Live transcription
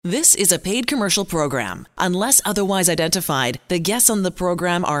This is a paid commercial program. Unless otherwise identified, the guests on the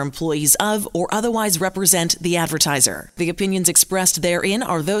program are employees of or otherwise represent the advertiser. The opinions expressed therein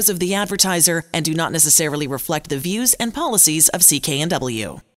are those of the advertiser and do not necessarily reflect the views and policies of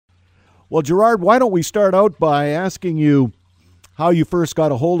CK&W. Well, Gerard, why don't we start out by asking you how you first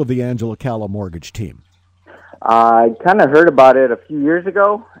got a hold of the Angela Calla mortgage team? I kind of heard about it a few years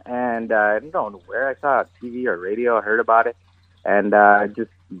ago, and I don't know where I saw it, TV or radio. I heard about it, and just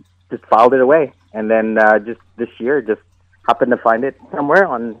filed it away. And then just this year, just happened to find it somewhere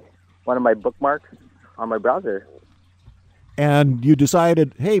on one of my bookmarks on my browser. And you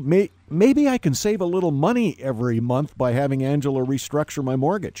decided, hey, maybe I can save a little money every month by having Angela restructure my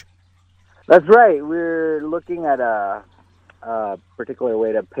mortgage. That's right. We're looking at a particular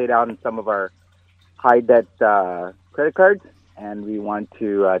way to pay down some of our high debt credit cards, and we want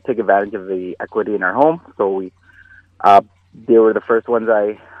to take advantage of the equity in our home. So we they were the first ones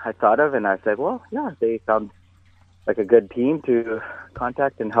I thought of, and I said, well, yeah, they sound like a good team to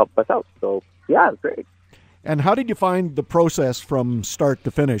contact and help us out. So, yeah, it's great. And how did you find the process from start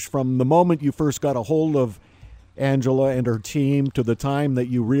to finish, from the moment you first got a hold of Angela and her team to the time that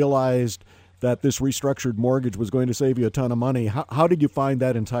you realized that this restructured mortgage was going to save you a ton of money? How did you find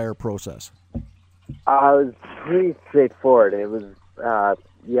that entire process? It was pretty straightforward. It was,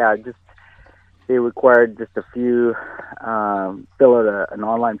 just they required just a few, fill out an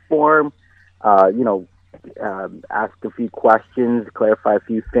online form, ask a few questions, clarify a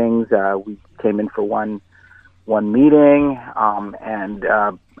few things. We came in for one meeting, and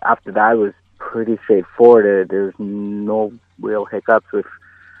after that, it was pretty straightforward. There's no real hiccups with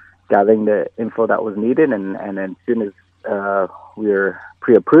gathering the info that was needed, and as soon as we were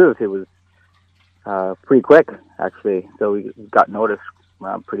pre-approved, it was pretty quick, actually. So we got noticed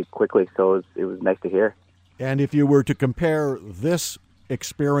pretty quickly, so it was nice to hear. And if you were to compare this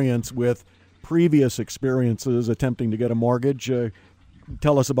experience with previous experiences attempting to get a mortgage,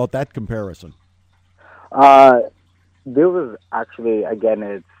 tell us about that comparison. There was actually, again,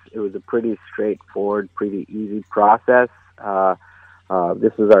 it was a pretty straightforward, pretty easy process.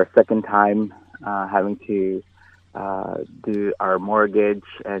 This was our second time having to do our mortgage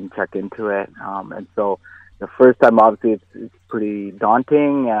and check into it. And so the first time, obviously, it's pretty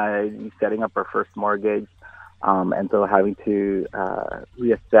daunting, setting up our first mortgage. And so having to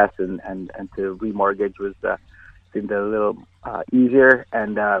reassess and to remortgage seemed a little easier,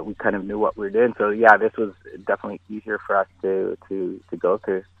 and we kind of knew what we were doing. So, yeah, this was definitely easier for us to go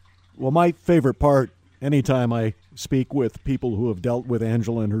through. Well, my favorite part, anytime I speak with people who have dealt with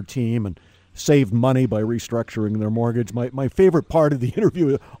Angela and her team and saved money by restructuring their mortgage, my favorite part of the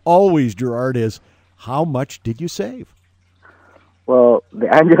interview always, Gerard, is how much did you save? Well, the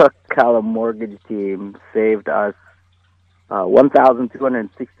Angela Calla mortgage team saved us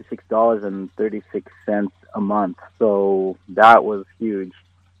 $1,266.36 a month. So that was huge.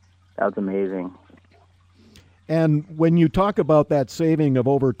 That was amazing. And when you talk about that saving of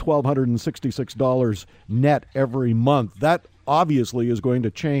over $1,266 net every month, that obviously is going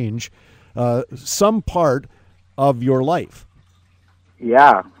to change some part of your life.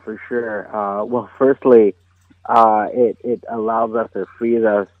 Yeah, for sure. Well, firstly, it allows us or frees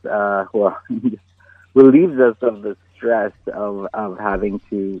us, relieves us of the stress of having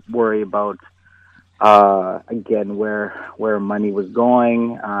to worry about, again, where money was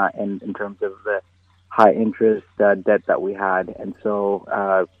going, and in terms of the high interest debt that we had. And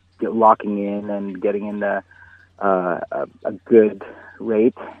so locking in and getting in a good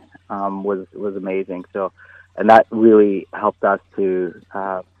rate was amazing. So, and that really helped us to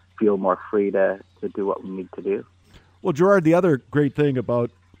feel more free to do what we need to do. Well, Gerard, the other great thing about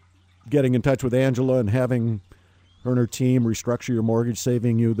getting in touch with Angela and having her and her team restructure your mortgage,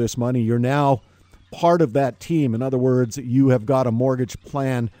 saving you this money, you're now part of that team. In other words, you have got a mortgage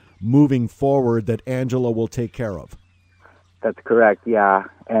plan moving forward that Angela will take care of. That's correct, yeah.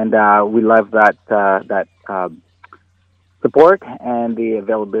 And we love that support and the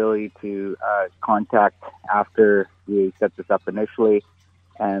availability to contact after we set this up initially.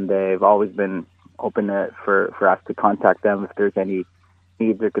 And they've always been open for us to contact them if there's any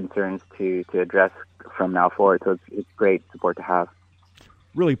needs or concerns to address from now forward. So it's great support to have.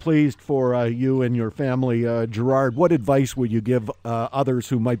 Really pleased for you and your family. Gerard, what advice would you give others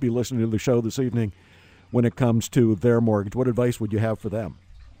who might be listening to the show this evening when it comes to their mortgage? What advice would you have for them?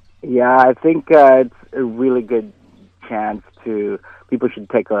 Yeah, I think it's a really good chance people should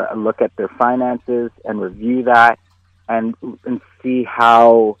take a look at their finances and review that and see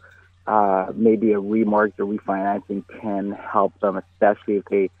how maybe a remortgage or refinancing can help them, especially if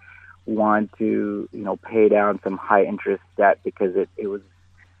they want to, pay down some high interest debt, because it was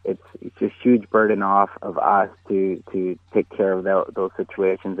it's a huge burden off of us to take care of those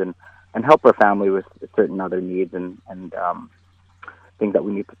situations and help our family with certain other needs and things that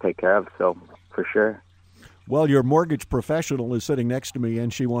we need to take care of. So for sure. Well, your mortgage professional is sitting next to me,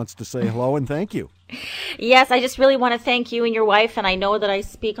 and she wants to say hello and thank you. Yes, I just really want to thank you and your wife, and I know that I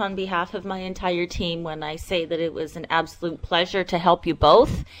speak on behalf of my entire team when I say that it was an absolute pleasure to help you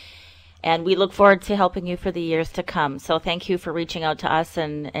both, and we look forward to helping you for the years to come. So thank you for reaching out to us,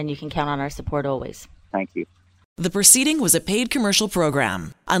 and you can count on our support always. Thank you. The proceeding was a paid commercial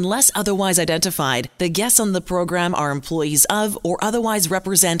program. Unless otherwise identified, the guests on the program are employees of or otherwise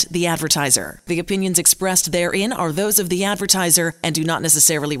represent the advertiser. The opinions expressed therein are those of the advertiser and do not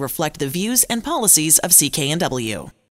necessarily reflect the views and policies of CK&W.